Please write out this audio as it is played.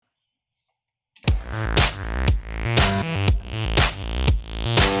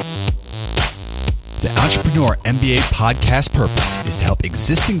Entrepreneur MBA podcast purpose is to help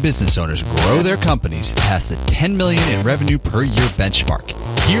existing business owners grow their companies past the 10 million in revenue per year benchmark.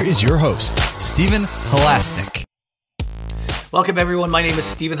 Here is your host, Stephen Halasnik. Welcome, everyone. My name is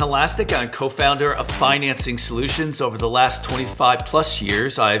Stephen Halasnik. I'm co-founder of Financing Solutions. Over the last 25 plus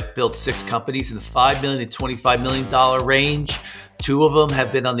years, I've built 6 companies in the $5 million to $25 million range. 2 of them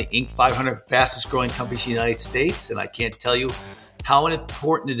have been on the Inc. 500 fastest growing companies in the United States. And I can't tell you how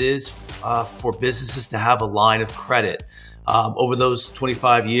important it is for businesses to have a line of credit. Over those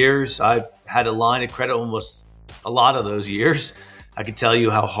 25 years, I've had a line of credit almost a lot of those years. I can tell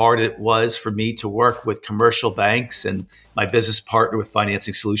you how hard it was for me to work with commercial banks, and my business partner with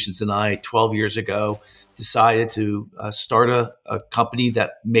Financing Solutions and I 12 years ago decided to start a company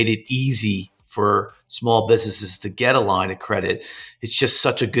that made it easy for small businesses to get a line of credit. It's just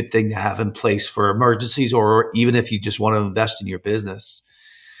such a good thing to have in place for emergencies, or even if you just want to invest in your business.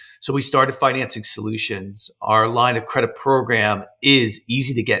 So we started Financing Solutions. Our line of credit program is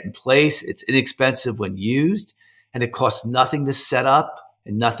easy to get in place. It's inexpensive when used, and it costs nothing to set up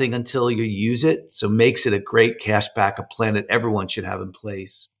and nothing until you use it. So makes it a great cash backup plan that everyone should have in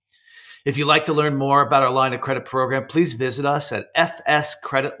place. If you'd like to learn more about our line of credit program, please visit us at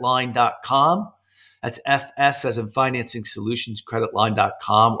fscreditline.com. That's FS as in Financing Solutions,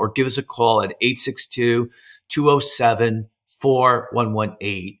 creditline.com, or give us a call at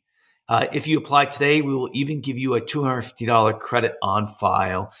 862-207-4118. If you apply today, we will even give you a $250 credit on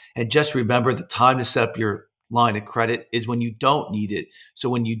file. And just remember, the time to set up your line of credit is when you don't need it. So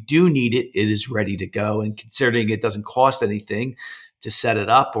when you do need it, it is ready to go. And considering it doesn't cost anything to set it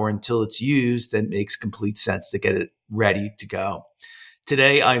up or until it's used, that makes complete sense to get it ready to go.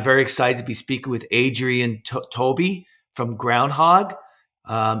 Today, I'm very excited to be speaking with Adrian Toby from Groundhog.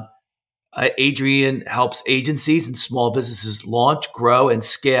 Adrian helps agencies and small businesses launch, grow, and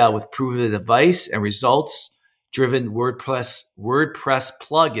scale with proven advice and results-driven WordPress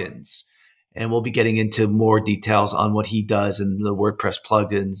plugins. And we'll be getting into more details on what he does and the WordPress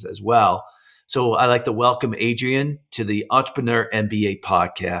plugins as well. So I'd like to welcome Adrian to the Entrepreneur MBA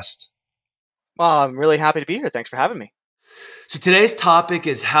podcast. Well, I'm really happy to be here. Thanks for having me. So today's topic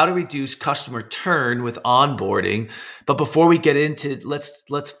is how to reduce customer churn with onboarding. But before we get into it,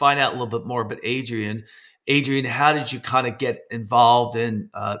 let's find out a little bit more about Adrian. Adrian, how did you kind of get involved in,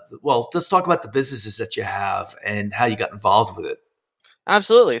 let's talk about the businesses that you have and how you got involved with it.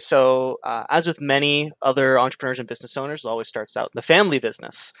 Absolutely. So as with many other entrepreneurs and business owners, it always starts out in the family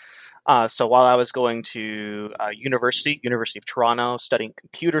business. So while I was going to University of Toronto, studying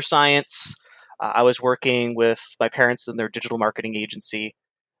computer science, I was working with my parents in their digital marketing agency,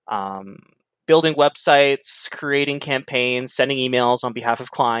 building websites, creating campaigns, sending emails on behalf of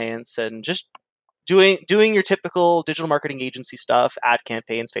clients, and just doing your typical digital marketing agency stuff, ad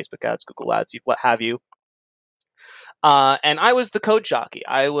campaigns, Facebook ads, Google ads, what have you. And I was the code jockey.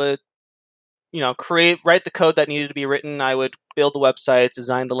 I would, write the code that needed to be written. I would build the websites,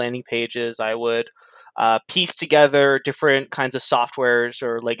 design the landing pages. I would piece together different kinds of softwares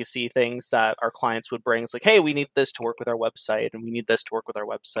or legacy things that our clients would bring. It's like, hey, we need this to work with our website, and we need this to work with our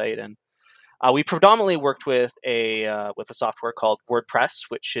website. And we predominantly worked with a software called WordPress,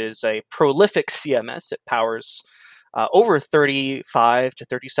 which is a prolific CMS. It powers over 35 to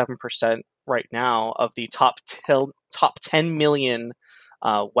 37% right now of the top 10 million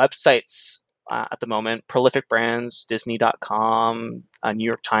websites at the moment. Prolific brands, Disney.com,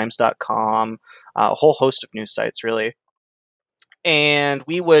 NewYorkTimes.com, a whole host of news sites, really. And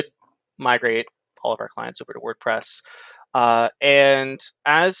we would migrate all of our clients over to WordPress. And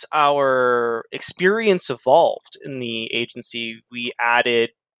as our experience evolved in the agency, we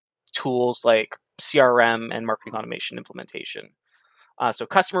added tools like CRM and marketing automation implementation. So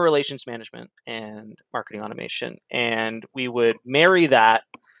customer relations management and marketing automation. And we would marry that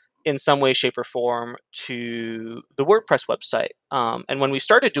in some way, shape, or form to the WordPress website. And when we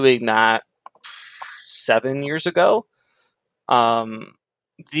started doing that 7 years ago,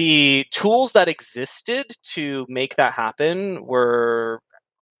 the tools that existed to make that happen were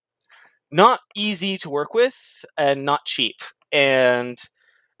not easy to work with and not cheap. And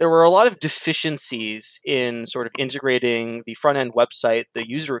there were a lot of deficiencies in sort of integrating the front-end website, the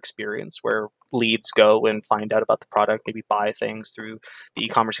user experience, where leads go and find out about the product, maybe buy things through the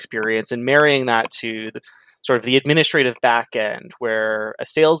e-commerce experience, and marrying that to the administrative back end, where a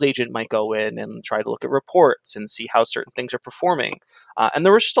sales agent might go in and try to look at reports and see how certain things are performing. And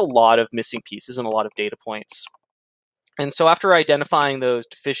there was just a lot of missing pieces and a lot of data points. And so after identifying those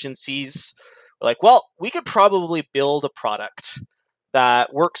deficiencies, we're like, well, we could probably build a product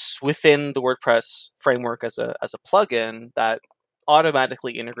that works within the WordPress framework as a plugin that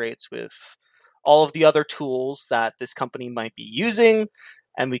automatically integrates with all of the other tools that this company might be using,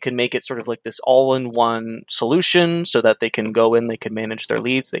 and we can make it sort of like this all-in-one solution so that they can go in, they can manage their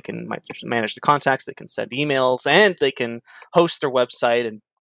leads, they can manage the contacts, they can send emails, and they can host their website and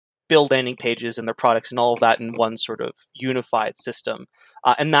build landing pages and their products and all of that in one sort of unified system.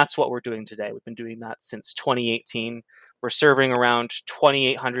 And that's what we're doing today. We've been doing that since 2018. We're serving around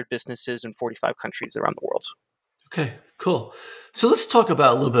 2,800 businesses in 45 countries around the world. Okay, cool. So let's talk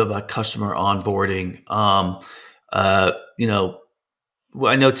about a little bit about customer onboarding. I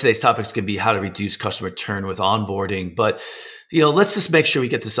know today's topic is going to be how to reduce customer churn with onboarding, but let's just make sure we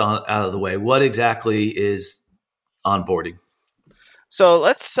get this out of the way. What exactly is onboarding? So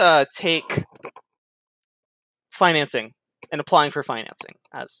let's take financing and applying for financing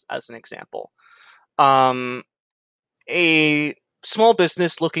as an example. A small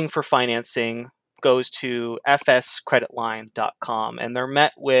business looking for financing goes to fscreditline.com, and they're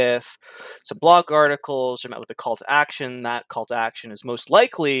met with some blog articles, they're met with a call to action. That call to action is most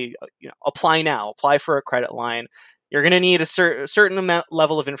likely, apply now, apply for a credit line. You're going to need a certain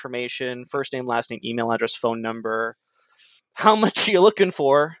level of information: first name, last name, email address, phone number, how much you're looking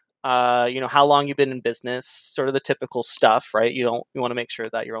for, how long you've been in business, sort of the typical stuff, right? You want to make sure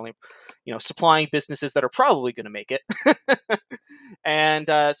that you're only, supplying businesses that are probably going to make it. And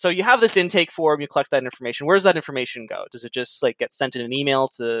so you have this intake form, you collect that information. Where does that information go? Does it just get sent in an email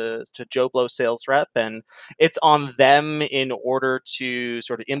to Joe Blow sales rep, and it's on them in order to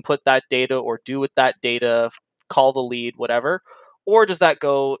sort of input that data or do with that data, call the lead, whatever? Or does that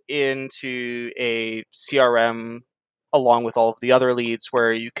go into a CRM along with all of the other leads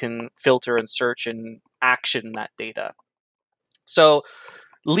where you can filter and search and action that data? So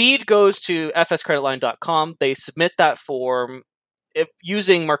lead goes to fscreditline.com. They submit that form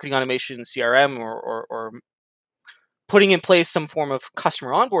using marketing automation CRM or putting in place some form of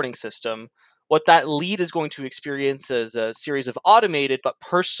customer onboarding system. What that lead is going to experience is a series of automated but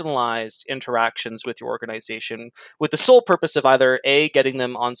personalized interactions with your organization, with the sole purpose of either A, getting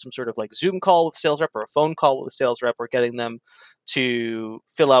them on some sort of Zoom call with a sales rep or a phone call with a sales rep, or getting them to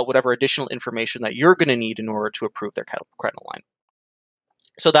fill out whatever additional information that you're going to need in order to approve their credit line.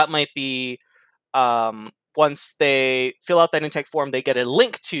 So that might be once they fill out that intake form, they get a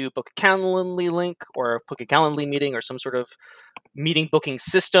link to book a Calendly link or book a Calendly meeting or some sort of meeting booking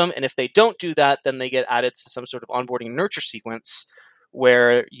system. And if they don't do that, then they get added to some sort of onboarding nurture sequence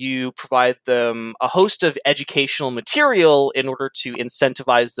where you provide them a host of educational material in order to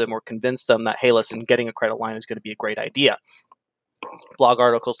incentivize them or convince them that, hey, listen, getting a credit line is going to be a great idea. Blog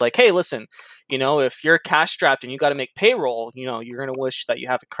articles like, hey, listen, if you're cash strapped and you got to make payroll, you're going to wish that you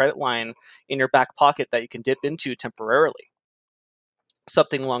have a credit line in your back pocket that you can dip into temporarily.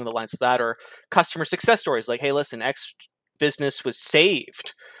 Something along the lines of that. Or customer success stories like, hey, listen, X business was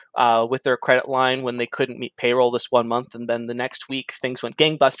saved with their credit line when they couldn't meet payroll this one month, and then the next week things went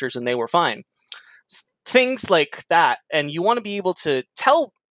gangbusters and they were fine. Things like that. And you want to be able to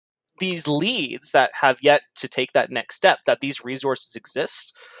tell these leads that have yet to take that next step that these resources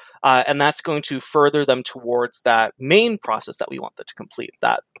exist, and that's going to further them towards that main process that we want them to complete,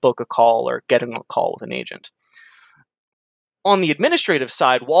 that book a call or getting a call with an agent. On the administrative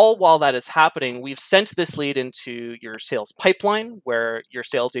side, while that is happening, we've sent this lead into your sales pipeline where your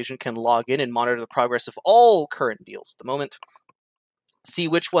sales agent can log in and monitor the progress of all current deals at the moment. See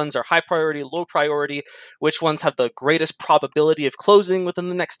which ones are high priority, low priority, which ones have the greatest probability of closing within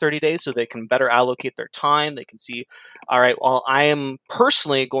the next 30 days so they can better allocate their time. They can see, all right, well, I am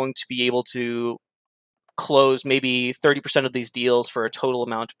personally going to be able to close maybe 30% of these deals for a total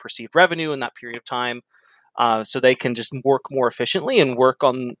amount of perceived revenue in that period of time. So they can just work more efficiently and work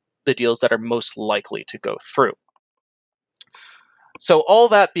on the deals that are most likely to go through. So all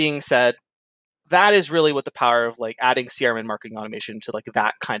that being said, that is really what the power of adding CRM and marketing automation to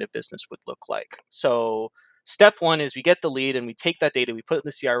that kind of business would look like. So step one is we get the lead and we take that data, we put it in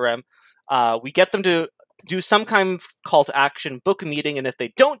the CRM, we get them to do some kind of call to action, book a meeting, and if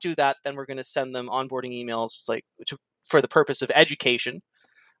they don't do that, then we're going to send them onboarding emails for the purpose of education,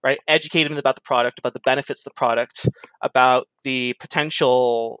 right? Educate them about the product, about the benefits of the product, about the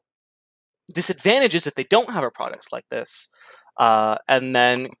potential disadvantages if they don't have a product like this. And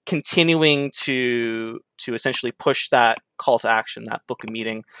then continuing to essentially push that call to action, that book a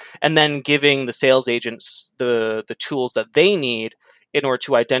meeting, and then giving the sales agents the tools that they need in order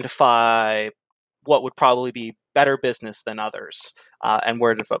to identify what would probably be better business than others, and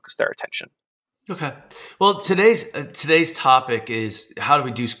where to focus their attention. Okay. Well, today's topic is how to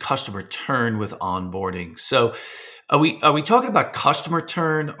reduce customer churn with onboarding. So, are we talking about customer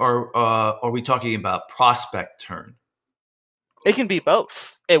churn, or are we talking about prospect churn? It can be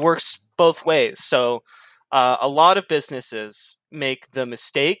both. It works both ways. So a lot of businesses make the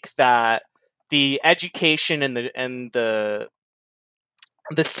mistake that the education and the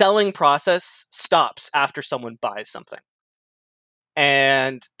selling process stops after someone buys something.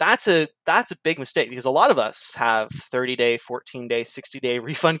 And that's a big mistake, because a lot of us have 30-day, 14-day, 60-day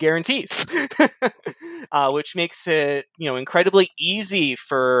refund guarantees, which makes it incredibly easy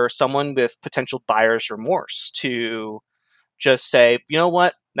for someone with potential buyer's remorse to just say, you know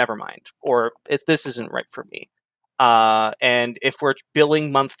what, never mind, or this isn't right for me. And if we're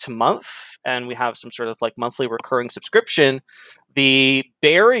billing month to month and we have some sort of like monthly recurring subscription, the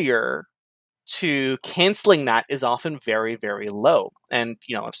barrier to canceling that is often very, very low. And,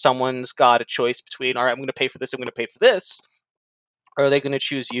 if someone's got a choice between, all right, I'm going to pay for this, I'm going to pay for this, or are they going to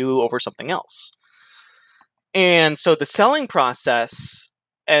choose you over something else? And so the selling process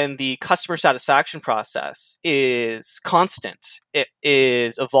and the customer satisfaction process is constant. It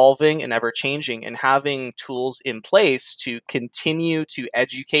is evolving and ever changing, and having tools in place to continue to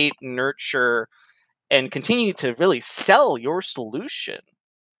educate, nurture, and continue to really sell your solution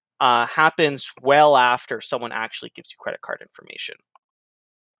happens well after someone actually gives you credit card information.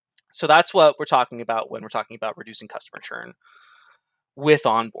 So that's what we're talking about when we're talking about reducing customer churn with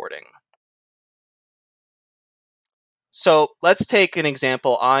onboarding. So let's take an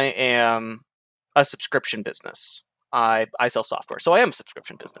example. I am a subscription business. I sell software, so I am a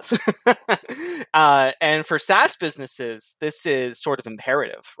subscription business. And for SaaS businesses, this is sort of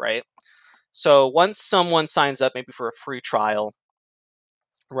imperative, right? So once someone signs up, maybe for a free trial,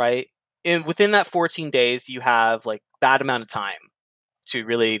 right? Within that 14 days, you have like that amount of time to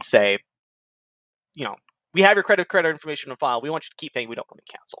really say, we have your credit information on file. We want you to keep paying. We don't want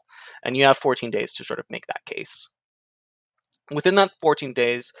to cancel. And you have 14 days to sort of make that case. Within that 14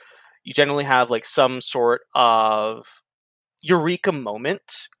 days, you generally have like some sort of eureka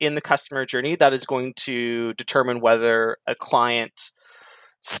moment in the customer journey that is going to determine whether a client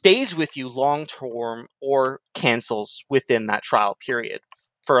stays with you long-term or cancels within that trial period.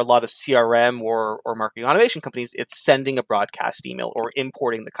 For a lot of CRM or marketing automation companies, it's sending a broadcast email or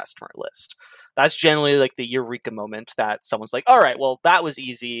importing the customer list. That's generally like the eureka moment that someone's like, all right, well, that was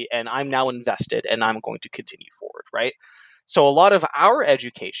easy and I'm now invested and I'm going to continue forward, right? So a lot of our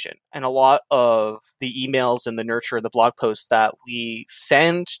education and a lot of the emails and the nurture and the blog posts that we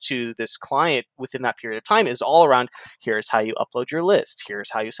send to this client within that period of time is all around, here's how you upload your list.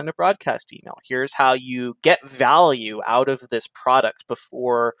 Here's how you send a broadcast email. Here's how you get value out of this product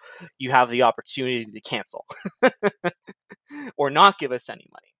before you have the opportunity to cancel or not give us any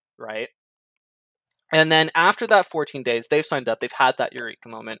money, right? And then after that 14 days, they've signed up, they've had that eureka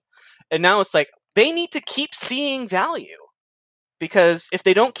moment. And now it's like, they need to keep seeing value. Because if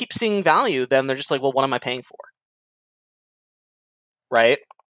they don't keep seeing value, then they're just like, well, what am I paying for? Right?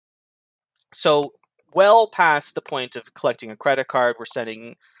 So well past the point of collecting a credit card, we're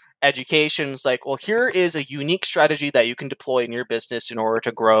sending educations like, well, here is a unique strategy that you can deploy in your business in order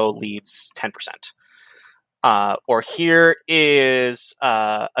to grow leads 10%. Or here is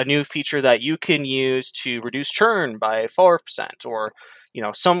a new feature that you can use to reduce churn by 4%. Or,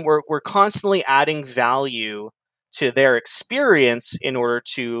 we're constantly adding value to their experience in order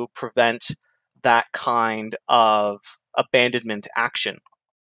to prevent that kind of abandonment action.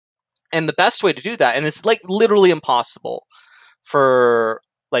 And the best way to do that, and it's like literally impossible for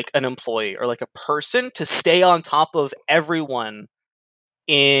like an employee or like a person to stay on top of everyone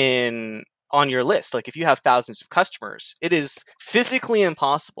on your list. Like if you have thousands of customers, it is physically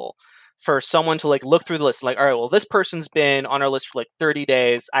impossible for someone to like look through the list and like, all right, well, this person's been on our list for like 30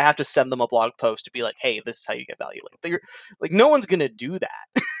 days. I have to send them a blog post to be like, hey, this is how you get value. Like no one's going to do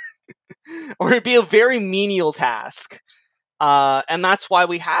that. Or it'd be a very menial task. And that's why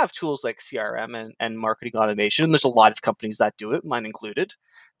we have tools like CRM and marketing automation. And there's a lot of companies that do it, mine included,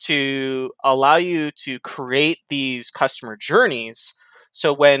 to allow you to create these customer journeys.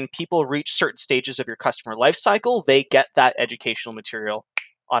 So when people reach certain stages of your customer life cycle, they get that educational material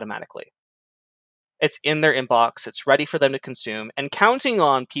automatically. It's in their inbox. It's ready for them to consume. And counting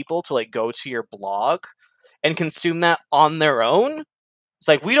on people to like go to your blog and consume that on their own, it's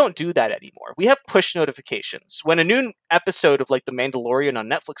like, we don't do that anymore. We have push notifications. When a new episode of like The Mandalorian on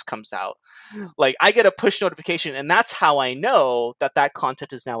Netflix comes out, like I get a push notification, and that's how I know that that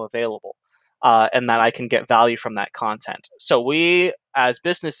content is now available. And that I can get value from that content. So we, as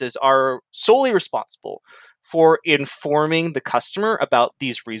businesses, are solely responsible for informing the customer about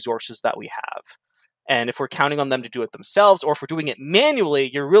these resources that we have. And if we're counting on them to do it themselves, or if we're doing it manually,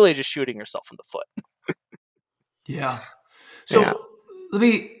 you're really just shooting yourself in the foot. Yeah. So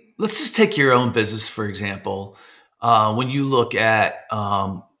let's just take your own business, for example. When you look at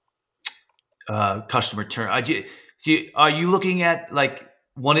customer turn? Are you looking at like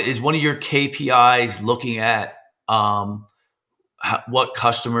one of your KPIs looking at what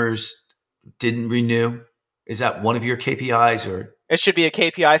customers didn't renew? Is that one of your KPIs or? It should be a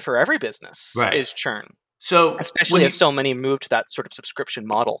KPI for every business Right. is churn, So especially as so many move to that sort of subscription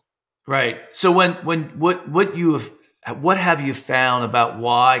model. right. So what have you found about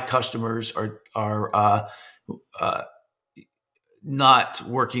why customers are not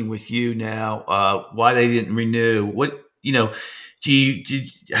working with you now? Why they didn't renew? What how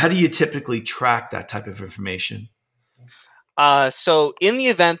do you typically track that type of information? So in the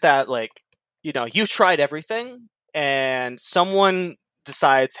event that you've tried everything and someone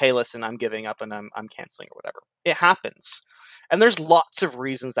decides, hey, listen, I'm giving up and I'm canceling or whatever, it happens. And there's lots of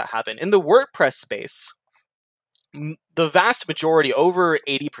reasons that happen. In the WordPress space, the vast majority, over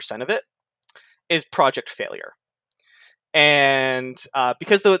 80% of it, is project failure. And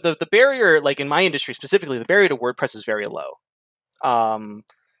because the barrier, like in my industry specifically, the barrier to WordPress is very low.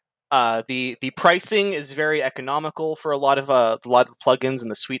 The pricing is very economical for a lot of plugins and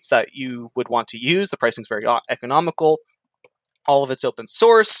the suites that you would want to use. The pricing is very economical. All of it's open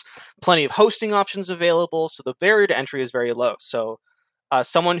source, plenty of hosting options available, so the barrier to entry is very low. So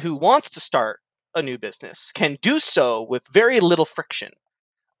someone who wants to start a new business can do so with very little friction.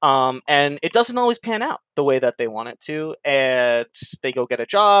 And it doesn't always pan out the way that they want it to, and they go get a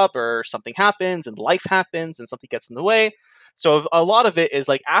job or something happens and life happens and something gets in the way. So a lot of it is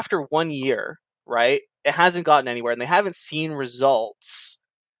like after 1 year, right, it hasn't gotten anywhere and they haven't seen results.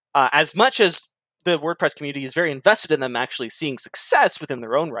 As much as the WordPress community is very invested in them actually seeing success within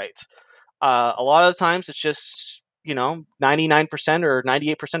their own right, a lot of the times it's just, 99% or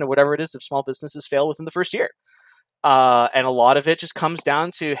 98% or whatever it is of small businesses fail within the first year. And a lot of it just comes down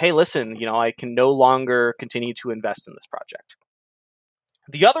to, hey, listen, I can no longer continue to invest in this project.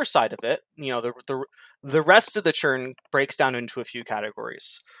 The other side of it, the rest of the churn breaks down into a few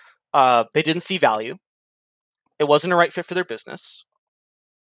categories. They didn't see value. It wasn't a right fit for their business.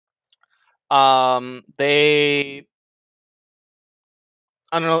 I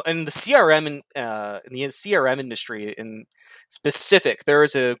don't know, in the CRM industry in specific, there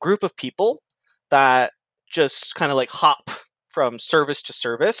is a group of people that just kind of like hop from service to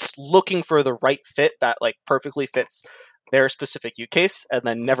service looking for the right fit that like perfectly fits their specific use case and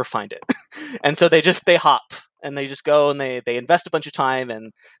then never find it. And so they hop and they just go and they invest a bunch of time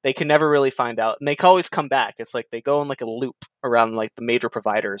and they can never really find out. And they can always come back. It's like they go in like a loop around like the major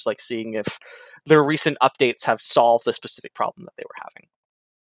providers, like seeing if their recent updates have solved the specific problem that they were having.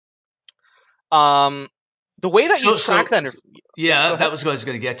 The way that you track that. Yeah, that was what I was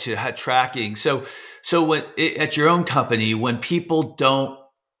going to get to, tracking. So when at your own company, when people don't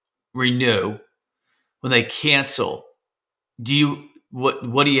renew, when they cancel,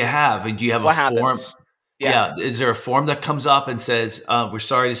 what do you have? And do you have what a form? Happens? Yeah. Is there a form that comes up and says, we're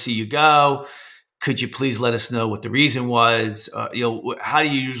sorry to see you go. Could you please let us know what the reason was? How do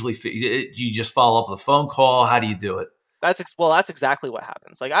you usually, do you just follow up with a phone call? How do you do it? That's exactly what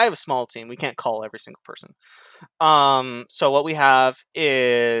happens. Like I have a small team. We can't call every single person. So what we have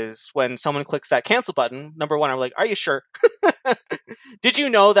is when someone clicks that cancel button, number one, I'm like, are you sure? Did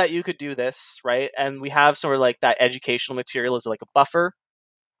you know that you could do this? Right. And we have sort of like that educational material as like a buffer.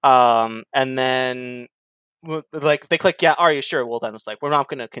 And then like they click, yeah, are you sure? Well, then it's like, we're not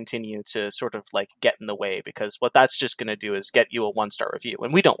going to continue to sort of like get in the way because what that's just going to do is get you a 1-star review.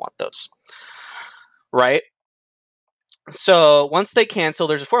 And we don't want those. Right. So once they cancel,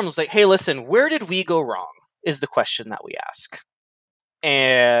 there's a form that's like, hey, listen, where did we go wrong? Is the question that we ask.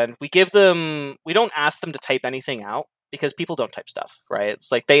 And we don't ask them to type anything out because people don't type stuff, right?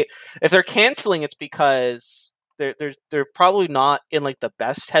 It's like if they're canceling, it's because they're probably not in like the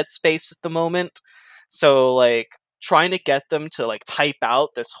best headspace at the moment. So like trying to get them to like type out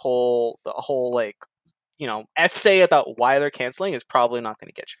the whole like, essay about why they're canceling is probably not going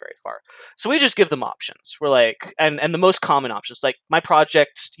to get you very far. So we just give them options. We're like, and the most common options, like my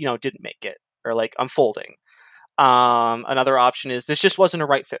project, didn't make it, or like I'm folding. Another option is this just wasn't a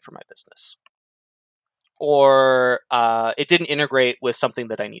right fit for my business, or it didn't integrate with something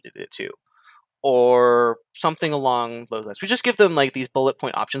that I needed it to, or something along those lines. We just give them like these bullet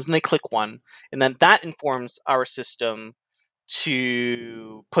point options and they click one, and then that informs our system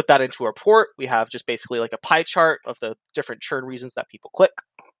to put that into a report. We have just basically like a pie chart of the different churn reasons that people click.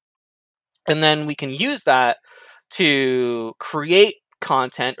 And then we can use that to create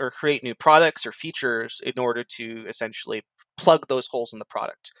content or create new products or features in order to essentially plug those holes in the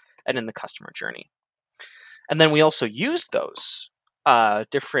product and in the customer journey. And then we also use those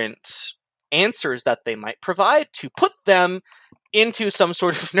different answers that they might provide to put them into some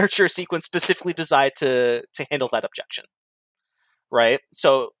sort of nurture sequence specifically designed to handle that objection, right?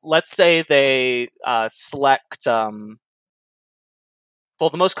 So let's say they select, the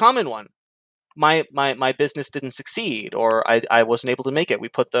most common one, my business didn't succeed, or I wasn't able to make it. We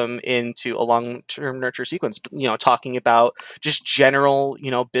put them into a long-term nurture sequence, talking about just general,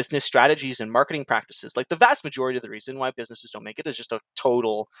 business strategies and marketing practices. Like the vast majority of the reason why businesses don't make it is just a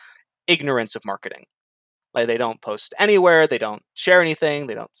total ignorance of marketing. Like they don't post anywhere, they don't share anything,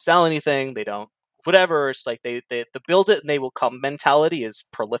 they don't sell anything, they don't whatever. It's like the build it and they will come mentality is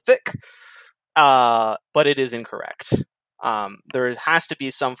prolific, but it is incorrect. There has to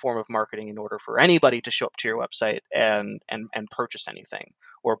be some form of marketing in order for anybody to show up to your website and purchase anything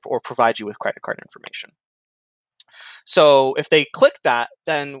or provide you with credit card information. So if they click that,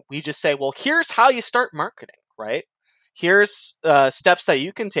 then we just say, well, here's how you start marketing, right? Here's steps that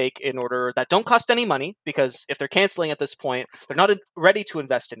you can take in order that don't cost any money, because if they're canceling at this point, they're not ready to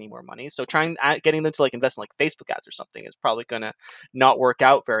invest any more money. So getting them to invest in Facebook ads or something is probably going to not work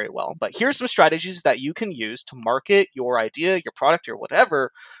out very well. But here's some strategies that you can use to market your idea, your product, or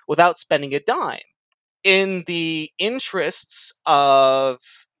whatever without spending a dime, in the interests of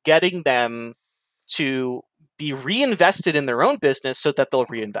getting them to be reinvested in their own business so that they'll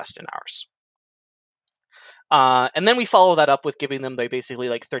reinvest in ours. And then we follow that up with giving them basically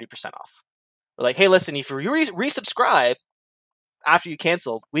 30% off. We're like, hey, listen, if you resubscribe after you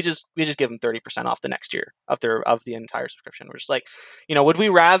canceled, we just give them 30% off the next year of the entire subscription. We're just like, would we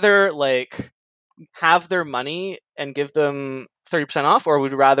rather have their money and give them 30% off, or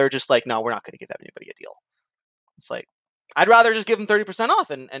would we rather just no, we're not going to give anybody a deal? It's like, I'd rather just give them 30% off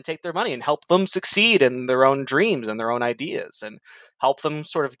and take their money and help them succeed in their own dreams and their own ideas and help them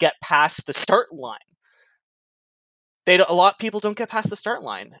sort of get past the start line. A lot of people don't get past the start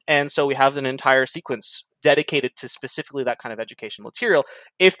line. And so we have an entire sequence dedicated to specifically that kind of educational material.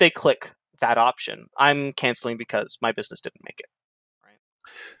 If they click that option, I'm canceling because my business didn't make it. Right.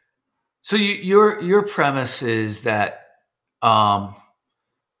 So your premise is that a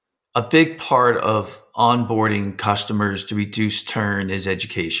big part of onboarding customers to reduce churn is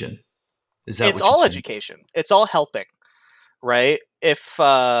education. Is that it's all education? It's all helping, right? If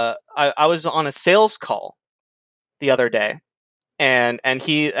I was on a sales call the other day, and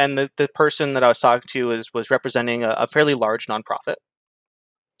the person that I was talking to was representing a fairly large nonprofit,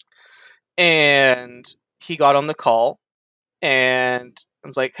 and he got on the call, and I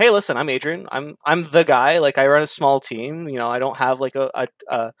was like, "Hey, listen, I'm Adrian. I'm the guy. I run a small team. I don't have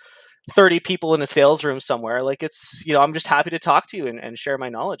a 30 people in a sales room somewhere. It's I'm just happy to talk to you and share my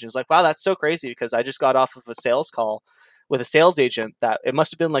knowledge." And it's like, wow, that's so crazy, because I just got off of a sales call with a sales agent that it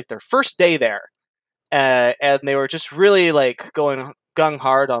must have been their first day there. And they were just really going gung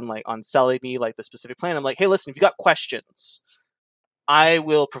hard on selling me the specific plan. I'm like, hey, listen, if you got questions, I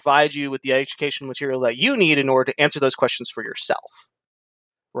will provide you with the educational material that you need in order to answer those questions for yourself,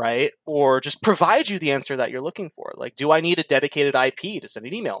 right? Or just provide you the answer that you're looking for. Do I need a dedicated IP to send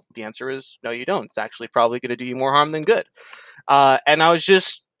an email? The answer is no, you don't. It's actually probably going to do you more harm than good. And I was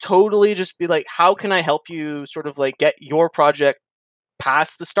just totally just be like, how can I help you sort of get your project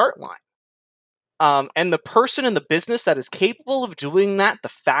past the start line? And the person in the business that is capable of doing that the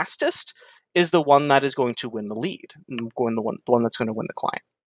fastest is the one that is going to win the lead, the one that's going to win the client.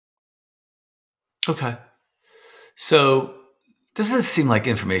 Okay. So doesn't it seem like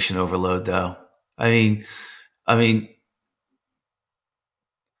information overload, though? I mean,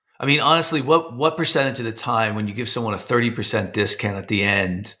 honestly, what percentage of the time when you give someone a 30% discount at the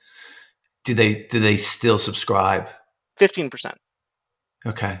end, do they still subscribe? 15%.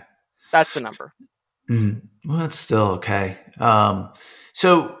 Okay. That's the number. Well, that's still okay.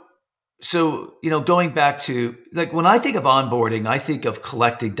 So going back to when I think of onboarding, I think of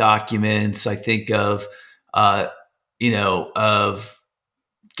collecting documents. I think of of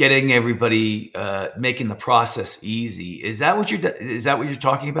getting everybody, making the process easy. Is that what you're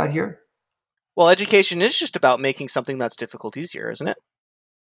talking about here? Well, education is just about making something that's difficult easier, isn't it?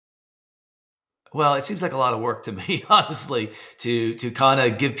 Well, it seems like a lot of work to me, honestly, to kind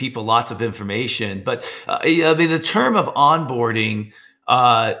of give people lots of information. But the term of onboarding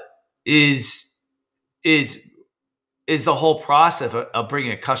is the whole process of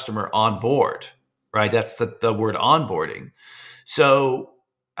bringing a customer on board, right? That's the word onboarding. So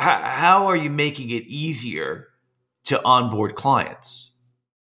how are you making it easier to onboard clients?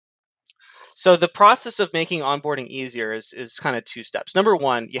 So the process of making onboarding easier is kind of two steps. Number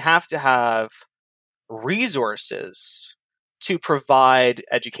one, you have to have resources to provide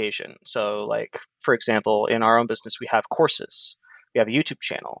education. So for example, in our own business, we have courses, we have a YouTube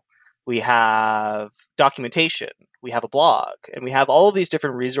channel, we have documentation, we have a blog, and we have all of these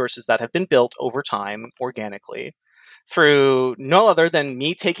different resources that have been built over time organically through no other than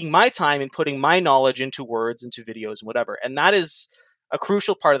me taking my time and putting my knowledge into words, into videos, and whatever. And that is a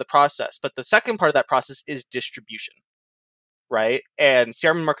crucial part of the process. But the second part of that process is distribution, right? And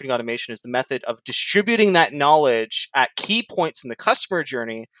CRM and marketing automation is the method of distributing that knowledge at key points in the customer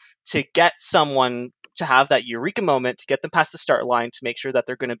journey to get someone to have that eureka moment, to get them past the start line, to make sure that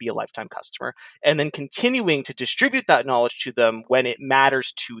they're going to be a lifetime customer, and then continuing to distribute that knowledge to them when it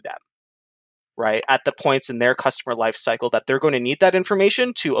matters to them, right? At the points in their customer life cycle that they're going to need that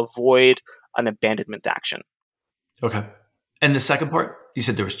information to avoid an abandonment action. Okay. And the second part, you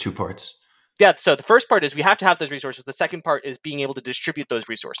said there was two parts. Yeah. So the first part is we have to have those resources. The second part is being able to distribute those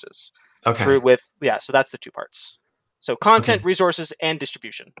resources. Okay. So that's the two parts. So content, resources, and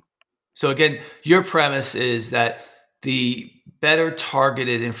distribution. So again, your premise is that the better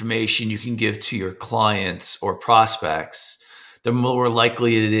targeted information you can give to your clients or prospects, the more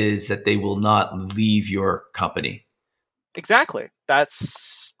likely it is that they will not leave your company. Exactly.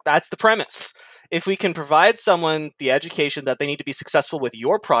 That's the premise. If we can provide someone the education that they need to be successful with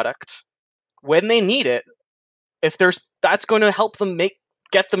your product when they need it, that's going to help them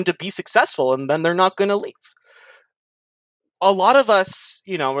get them to be successful, and then they're not going to leave. A lot of us,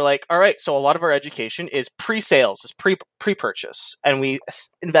 we're like, all right, so a lot of our education is pre-sales, is pre-purchase, and we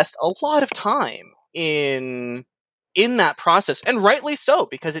invest a lot of time in that process, and rightly so,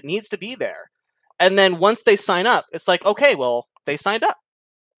 because it needs to be there. And then once they sign up, it's like, okay, well, they signed up.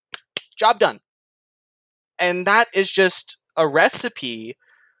 Job done. And that is just a recipe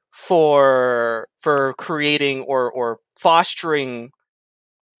for creating or fostering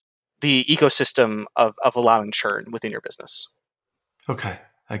the ecosystem of allowing churn within your business. Okay,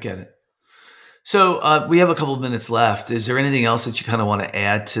 I get it. So we have a couple of minutes left. Is there anything else that you kind of want to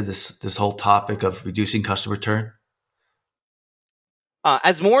add to this whole topic of reducing customer churn?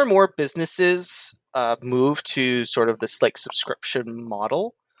 As more and more businesses move to sort of this like subscription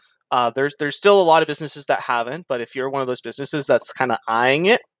model, there's still a lot of businesses that haven't. But if you're one of those businesses that's kind of eyeing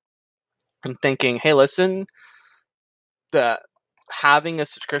it and thinking, hey, listen, having a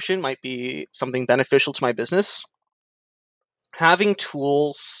subscription might be something beneficial to my business, having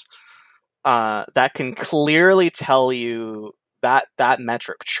tools that can clearly tell you that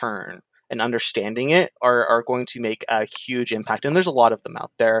metric churn and understanding it are going to make a huge impact. And there's a lot of them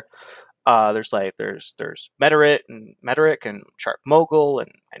out there. There's Meterit and ChartMogul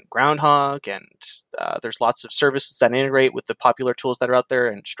and Groundhog, and there's lots of services that integrate with the popular tools that are out there,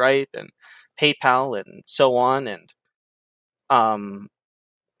 and Stripe and PayPal and so on. And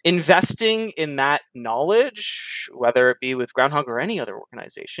investing in that knowledge, whether it be with Groundhog or any other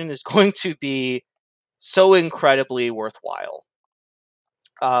organization, is going to be so incredibly worthwhile.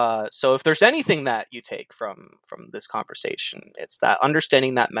 So if there's anything that you take from this conversation, it's that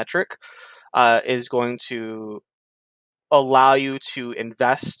understanding that metric is going to allow you to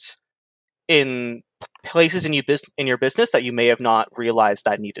invest in places in your business that you may have not realized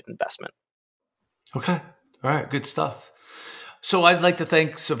that needed investment. Okay. All right. Good stuff. So I'd like to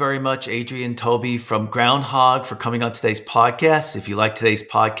thank so very much Adrian Tobey from Groundhog for coming on today's podcast. If you like today's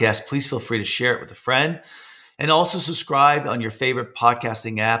podcast, please feel free to share it with a friend. And also subscribe on your favorite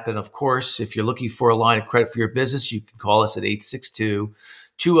podcasting app. And of course, if you're looking for a line of credit for your business, you can call us at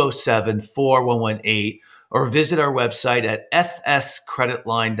 862-207-4118 or visit our website at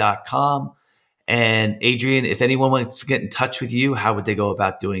fscreditline.com. And Adrian, if anyone wants to get in touch with you, how would they go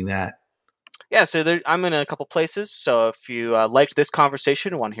about doing that? Yeah, so I'm in a couple places. So if you liked this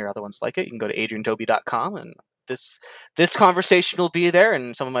conversation and want to hear other ones like it, you can go to adriantobey.com, and this conversation will be there,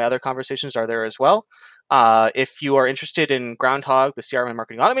 and some of my other conversations are there as well. If you are interested in Groundhog, the CRM and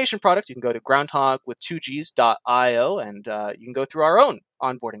marketing automation product, you can go to groundhog.io, and you can go through our own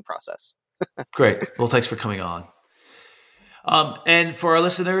onboarding process. Great. Well, thanks for coming on. And for our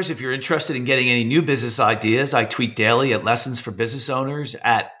listeners, if you're interested in getting any new business ideas, I tweet daily at Lessons for Business Owners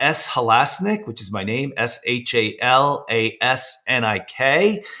at shalasnik, which is my name, SHALASNIK.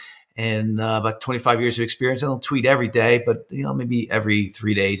 And about 25 years of experience. I don't tweet every day, but maybe every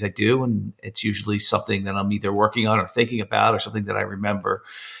 3 days I do. And it's usually something that I'm either working on or thinking about or something that I remember.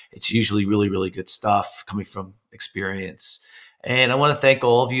 It's usually really, really good stuff coming from experience. And I want to thank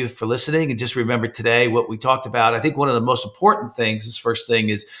all of you for listening. And just remember today what we talked about. I think one of the most important things, this first thing,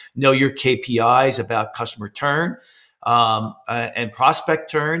 is know your KPIs about customer turn and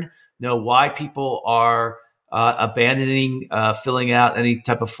prospect turn. Know why people are abandoning filling out any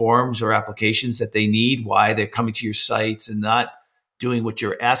type of forms or applications that they need, why they're coming to your sites and not doing what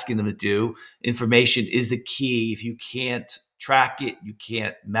you're asking them to do. Information is the key. If you can't track it, you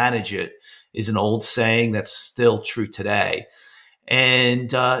can't manage it, is an old saying that's still true today. And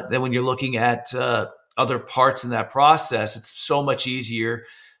then when you're looking at other parts in that process, it's so much easier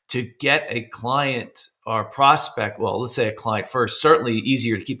to get a client or prospect. Well, let's say a client first. Certainly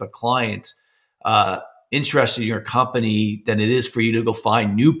easier to keep a client interested in your company than it is for you to go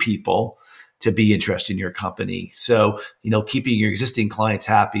find new people to be interested in your company. So, keeping your existing clients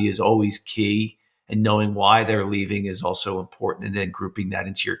happy is always key, and knowing why they're leaving is also important. And then grouping that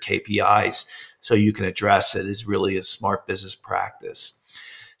into your KPIs so you can address it is really a smart business practice.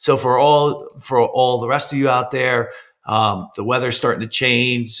 So for all the rest of you out there, the weather's starting to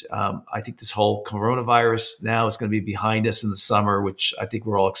change. I think this whole coronavirus now is going to be behind us in the summer, which I think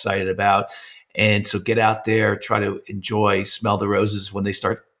we're all excited about. And so get out there, try to smell the roses when they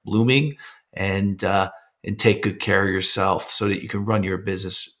start blooming, and take good care of yourself so that you can run your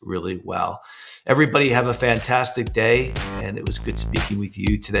business really well. Everybody have a fantastic day. And it was good speaking with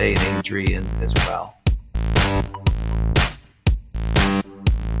you today, and Adrian as well.